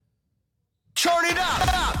it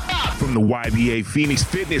up. From the YBA Phoenix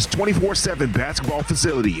Fitness 24/7 basketball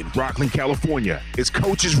facility in Rockland, California, it's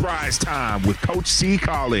Coach's Rise time with Coach C.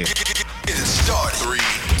 Collins. Get it started. 3,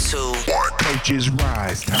 2, 1. Coach's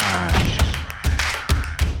Rise time.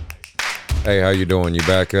 Hey, how you doing? You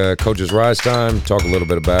back? Coach's Rise time. Talk a little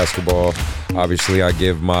bit of basketball. Obviously, I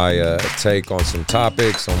give my take on some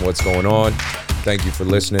topics on what's going on. Thank you for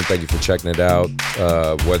listening. Thank you for checking it out.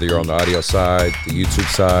 Whether you're on the audio side, the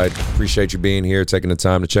YouTube side, appreciate you being here, taking the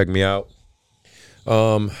time to check me out.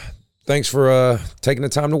 Thanks for taking the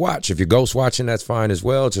time to watch. If you're ghost watching, that's fine as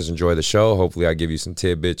well. Just enjoy the show. Hopefully, I give you some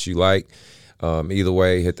tidbits you like. Either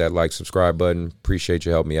way, hit that like, subscribe button. Appreciate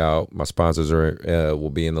you helping me out. My sponsors will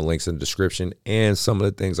be in the links in the description and some of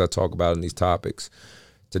the things I talk about in these topics.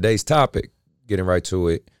 Today's topic, getting right to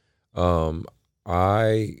it,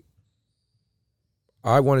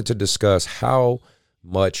 I wanted to discuss how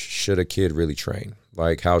much should a kid really train?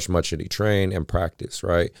 Like, how much should he train and practice,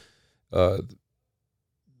 right? The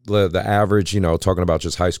average, talking about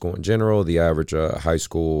just high school in general, the average high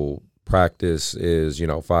school practice is,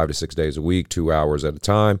 5 to 6 days a week, 2 hours at a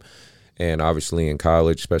time. And obviously in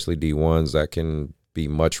college, especially D1s, that can be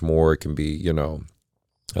much more. It can be,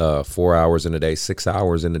 4 hours in a day, 6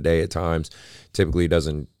 hours in a day at times. Typically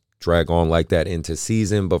doesn't drag on like that into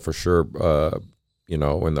season, but for sure, in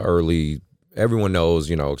the early, everyone knows,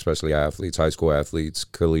 especially athletes, high school athletes,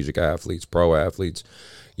 collegiate athletes, pro athletes,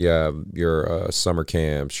 you have your summer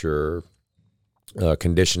camps, your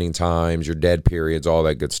conditioning times, your dead periods, all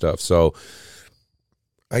that good stuff. So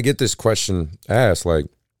I get this question asked, like,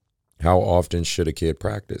 how often should a kid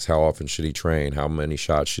practice? How often should he train? How many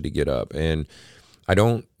shots should he get up? And I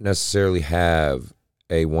don't necessarily have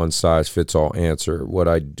a one-size-fits-all answer. What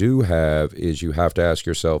I do have is you have to ask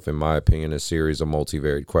yourself, in my opinion, a series of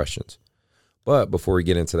multivariate questions. But before we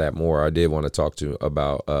get into that more, I did want to talk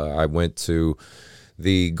about I went to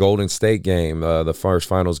the Golden State game, the first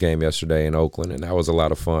finals game yesterday in Oakland, and that was a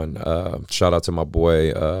lot of fun. Shout out to my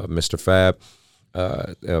boy, Mr. Fab.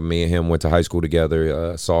 Me and him went to high school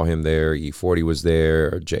together, saw him there. E40 was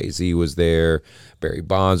there, Jay-Z was there, Barry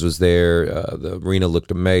Bonds was there. The arena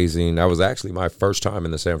looked amazing. That was actually my first time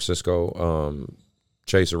in the San Francisco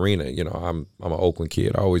Chase Arena. I'm an Oakland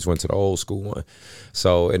kid. I always went to the old school one.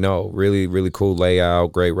 So, really, really cool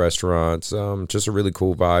layout, great restaurants, just a really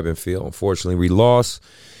cool vibe and feel. Unfortunately, we lost,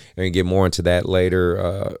 and we get more into that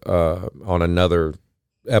later on another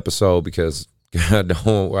episode because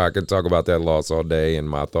I can talk about that loss all day and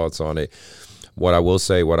my thoughts on it. What I will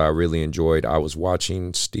say, what I really enjoyed, I was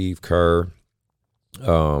watching Steve Kerr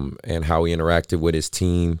and how he interacted with his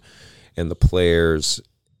team and the players.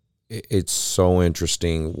 It's so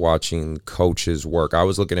interesting watching coaches work. I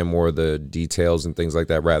was looking at more of the details and things like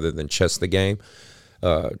that rather than just the game.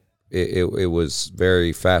 It was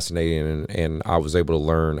very fascinating, and I was able to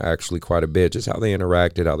learn actually quite a bit, just how they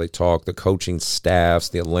interacted, how they talked, the coaching staffs,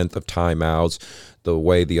 the length of timeouts, the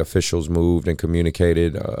way the officials moved and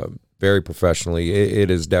communicated very professionally. It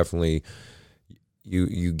is definitely,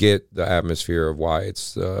 you get the atmosphere of why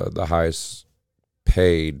it's the highest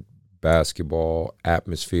paid basketball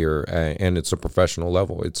atmosphere, and it's a professional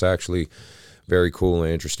level. It's actually very cool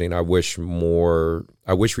and interesting. I wish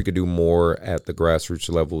we could do more at the grassroots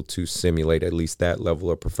level to simulate at least that level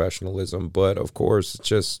of professionalism. But of course, it's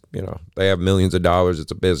just, they have millions of dollars.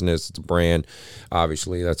 It's a business. It's a brand.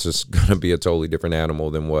 Obviously, that's just going to be a totally different animal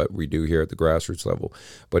than what we do here at the grassroots level.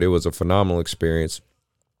 But it was a phenomenal experience.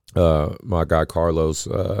 My guy, Carlos,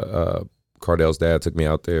 Cardell's dad took me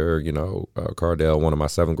out there, Cardell, one of my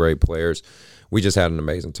 7th grade players. We just had an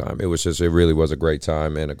amazing time. It really was a great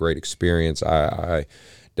time and a great experience. I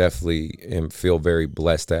definitely feel very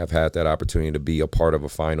blessed to have had that opportunity to be a part of a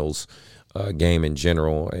finals game in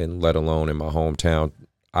general, and let alone in my hometown.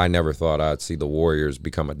 I never thought I'd see the Warriors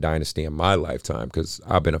become a dynasty in my lifetime because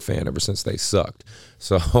I've been a fan ever since they sucked.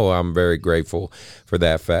 So I'm very grateful for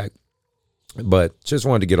that fact. But just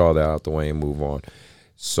wanted to get all that out the way and move on.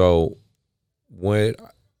 So when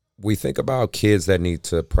we think about kids that need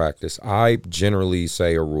to practice, I generally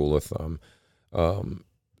say a rule of thumb.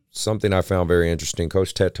 Something I found very interesting,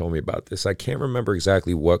 Coach Ted told me about this. I can't remember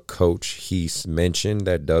exactly what coach he mentioned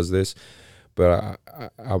that does this, but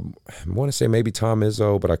I want to say maybe Tom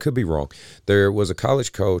Izzo, but I could be wrong. There was a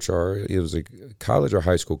college coach, or it was a college or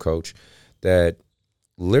high school coach, that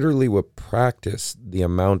literally would practice the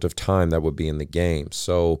amount of time that would be in the game.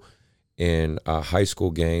 So in a high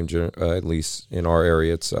school game, at least in our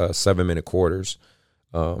area, it's 7-minute quarters,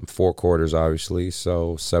 4 quarters, obviously.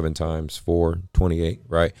 So 7 times 4, 28,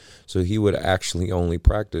 right? So he would actually only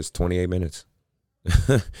practice 28 minutes.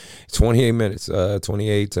 28 minutes,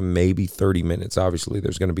 28 to maybe 30 minutes. Obviously,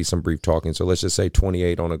 there's going to be some brief talking. So let's just say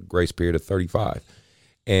 28 on a grace period of 35.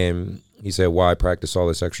 And he said, why practice all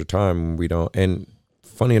this extra time? We don't. And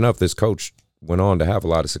funny enough, this coach went on to have a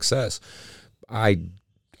lot of success. I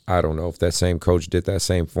don't know if that same coach did that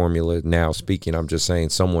same formula now speaking. I'm just saying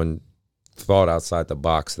someone thought outside the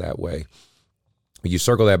box that way. You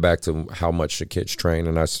circle that back to how much the kids train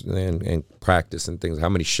and practice and things, how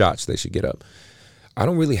many shots they should get up. I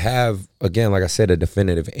don't really have, again, like I said, a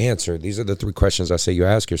definitive answer. These are the three questions I say you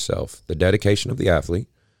ask yourself: the dedication of the athlete,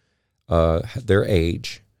 their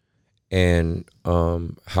age, and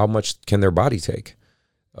how much can their body take.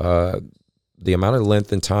 The amount of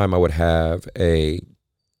length and time I would have a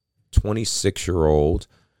 26-year-old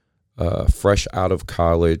fresh out of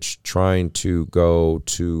college trying to go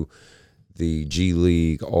to the G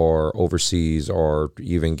League or overseas, or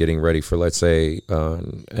even getting ready for, let's say,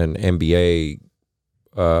 an NBA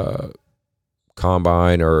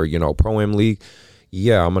combine or, Pro Am League.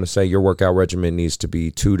 Yeah, I'm going to say your workout regimen needs to be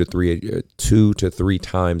 2 to 3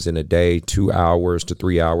 times in a day, 2 hours to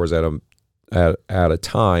 3 hours at a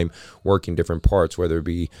time, working different parts, whether it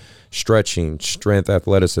be stretching, strength,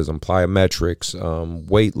 athleticism, plyometrics,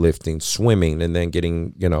 weightlifting, swimming, and then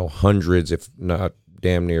getting, hundreds, if not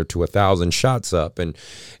damn near to 1,000 shots up.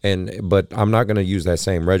 But I'm not going to use that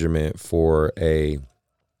same regimen for a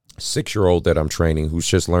 6-year-old that I'm training who's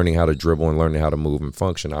just learning how to dribble and learning how to move and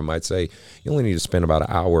function. I might say you only need to spend about an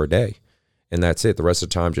hour a day, and that's it. The rest of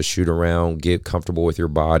the time, just shoot around, get comfortable with your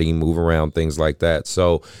body, move around, things like that.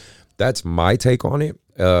 So that's my take on it.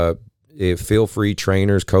 Feel free,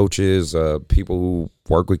 trainers, coaches, people who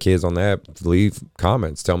work with kids on that, leave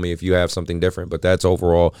comments. Tell me if you have something different. But that's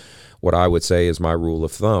overall what I would say is my rule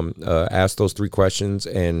of thumb. Ask those 3 questions,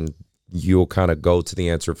 and you'll kind of go to the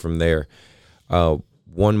answer from there.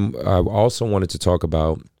 One I also wanted to talk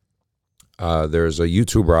about, there's a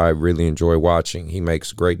YouTuber I really enjoy watching. He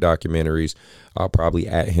makes great documentaries. I'll probably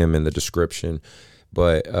add him in the description.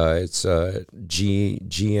 But it's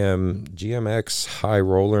GMX High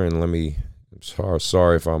Roller, and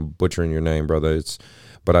sorry if I'm butchering your name, brother.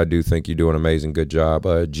 But I do think you do an amazing good job.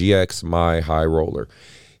 GX My High Roller.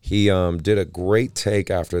 He did a great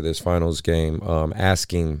take after this finals game,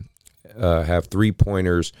 asking, have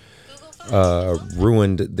 3-pointers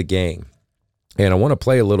ruined the game? And I want to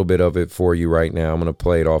play a little bit of it for you right now. I'm going to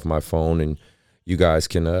play it off my phone, and you guys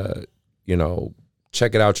can,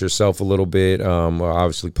 check it out yourself a little bit. I'll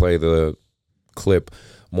obviously play the clip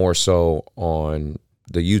more so on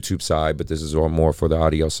the YouTube side, but this is more for the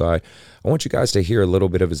audio side. I want you guys to hear a little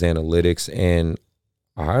bit of his analytics, and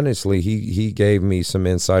honestly, he gave me some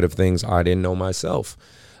insight of things I didn't know myself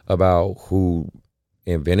about who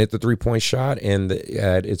invented the 3-point shot, and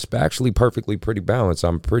it's actually perfectly pretty balanced.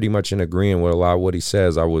 I'm pretty much in agreement with a lot of what he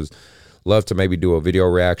says. I would love to maybe do a video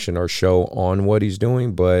reaction or show on what he's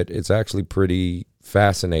doing, but it's actually pretty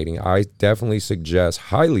fascinating. I definitely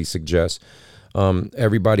highly suggest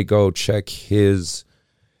everybody go check his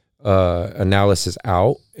analysis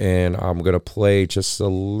out, and I'm going to play just a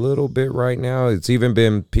little bit right now. It's even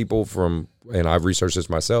been people and I've researched this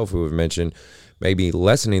myself, who have mentioned maybe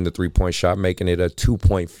lessening the 3-point shot, making it a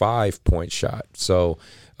 2.5 point shot. So,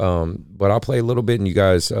 but I'll play a little bit, and you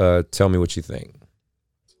guys tell me what you think.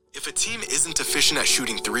 If a team isn't efficient at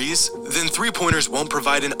shooting threes, then 3-pointers won't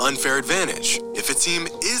provide an unfair advantage. If a team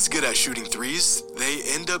is good at shooting threes, they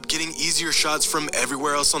end up getting easier shots from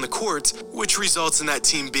everywhere else on the court, which results in that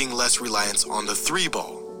team being less reliant on the 3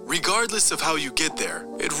 ball. Regardless of how you get there,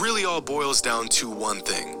 it really all boils down to one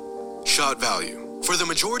thing: shot value. For the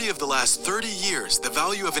majority of the last 30 years, the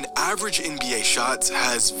value of an average NBA shot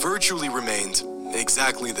has virtually remained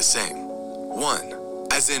exactly the same. 1.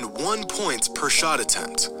 As in 1 point per shot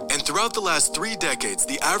attempt. And throughout the last 3 decades,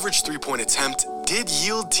 the average 3-point attempt did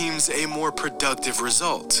yield teams a more productive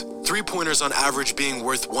result. 3-pointers on average being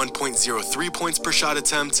worth 1.03 points per shot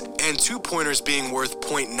attempt, and 2-pointers being worth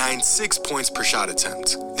 0.96 points per shot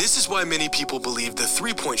attempt. This is why many people believe the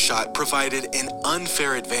 3-point shot provided an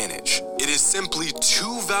unfair advantage. It is simply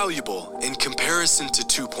too valuable in comparison to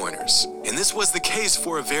 2-pointers. And this was the case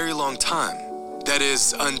for a very long time. That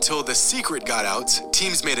is, until the secret got out,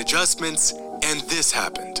 teams made adjustments, and this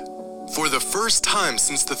happened. For the first time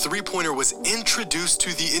since the 3-pointer was introduced to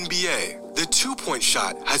the NBA, the 2-point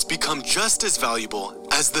shot has become just as valuable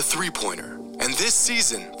as the 3-pointer. And this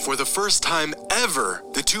season, for the first time ever,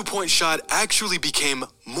 the 2-point shot actually became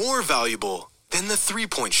more valuable than the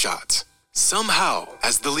 3-point shot. Somehow,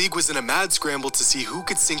 as the league was in a mad scramble to see who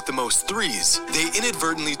could sink the most threes, they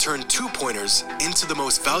inadvertently turned 2-pointers into the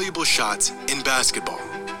most valuable shot in basketball.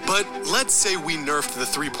 But let's say we nerfed the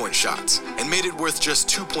 3-point shots and made it worth just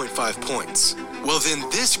 2.5 points. Well, then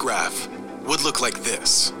this graph would look like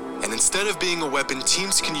this. And instead of being a weapon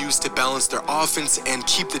teams can use to balance their offense and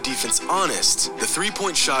keep the defense honest, the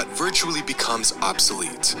 3-point shot virtually becomes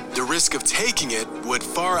obsolete. The risk of taking it would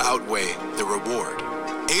far outweigh the reward.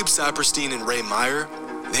 Abe Saperstein and Ray Meyer,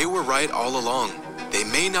 they were right all along. They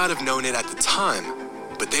may not have known it at the time,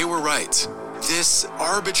 but they were right. This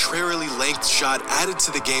arbitrarily length shot added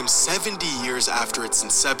to the game 70 years after its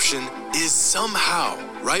inception is somehow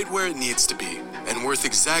right where it needs to be and worth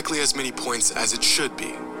exactly as many points as it should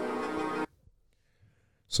be.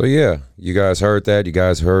 So, yeah, you guys heard that. You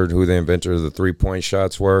guys heard who the inventor of the 3-point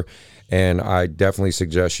shots were. And I definitely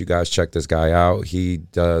suggest you guys check this guy out. He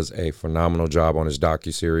does a phenomenal job on his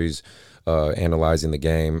docuseries analyzing the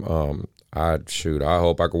game. I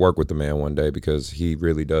hope I could work with the man one day because he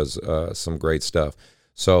really does some great stuff.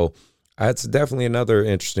 So that's definitely another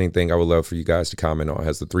interesting thing I would love for you guys to comment on.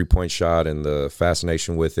 Has the 3-point shot and the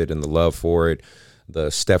fascination with it and the love for it, the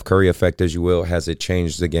Steph Curry effect, as you will, has it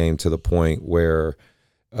changed the game to the point where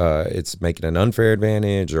it's making an unfair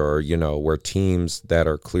advantage, or, where teams that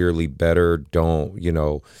are clearly better don't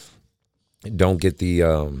get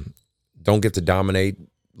to dominate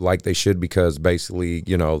like they should, because basically,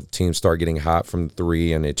 teams start getting hot from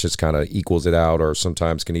 3 and it just kind of equals it out, or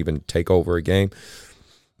sometimes can even take over a game.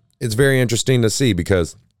 It's very interesting to see,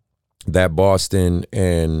 because that Boston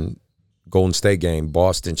and Golden State game,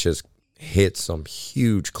 Boston just hit some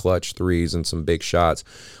huge clutch threes and some big shots,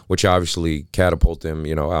 which obviously catapult them.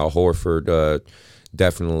 Al Horford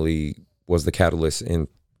definitely was the catalyst in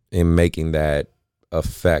making that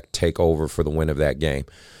effect take over for the win of that game.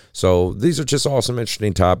 So these are just all some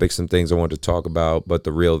interesting topics and things I wanted to talk about. But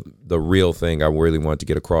the real thing I really wanted to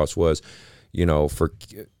get across was, for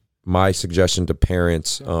my suggestion to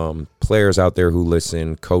parents, players out there who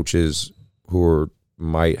listen, coaches who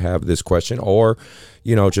might have this question, or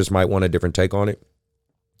just might want a different take on it.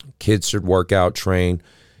 Kids should work out, train,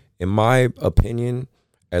 in my opinion,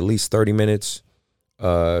 at least 30 minutes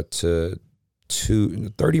to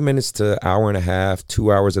 30 minutes to hour and a half,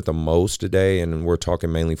 2 hours at the most a day. And we're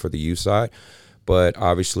talking mainly for the youth side. But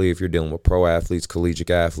obviously, if you're dealing with pro athletes, collegiate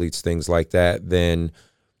athletes, things like that, then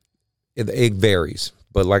it varies.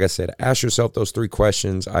 But like I said, ask yourself those 3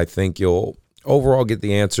 questions. I think you'll overall get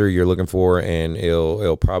the answer you're looking for, and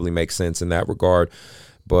it'll probably make sense in that regard.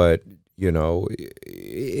 But,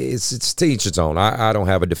 it's to each its own. I don't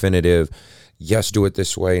have a definitive, yes, do it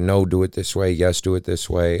this way, no, do it this way, yes, do it this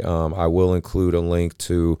way. I will include a link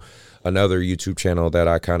to another YouTube channel that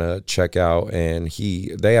I kind of check out, and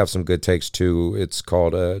they have some good takes too. It's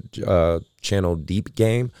called channel Deep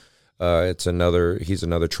Game. He's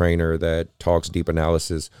another trainer that talks deep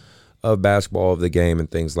analysis of basketball, of the game, and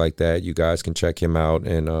things like that. You guys can check him out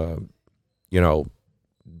and,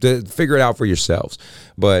 figure it out for yourselves.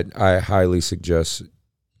 But I highly suggest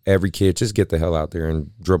every kid just get the hell out there and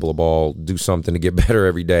dribble a ball, do something to get better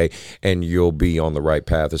every day, and you'll be on the right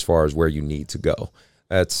path as far as where you need to go.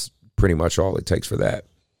 That's pretty much all it takes for that.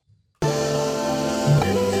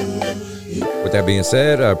 With that being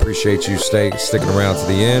said, I appreciate you sticking around to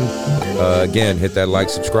the end. Again, hit that like,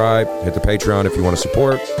 subscribe, hit the Patreon if you want to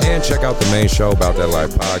support, and check out the main show, About That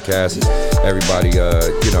Life podcast. Everybody,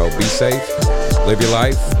 be safe, live your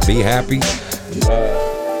life, be happy.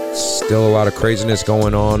 Still a lot of craziness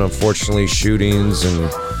going on. Unfortunately, shootings and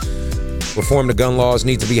reform to gun laws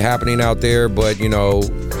need to be happening out there, but,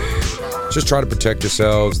 just try to protect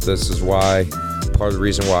yourselves. This is part of the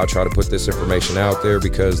reason why I try to put this information out there,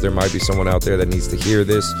 because there might be someone out there that needs to hear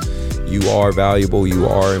this. You are valuable, you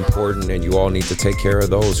are important, and you all need to take care of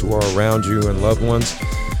those who are around you and loved ones.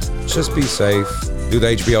 Just be safe. Do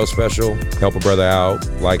the HBO special. Help a brother out.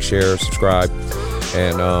 Like, share, subscribe.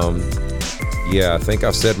 And, I think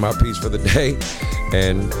I've said my piece for the day.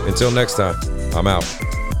 And until next time, I'm out.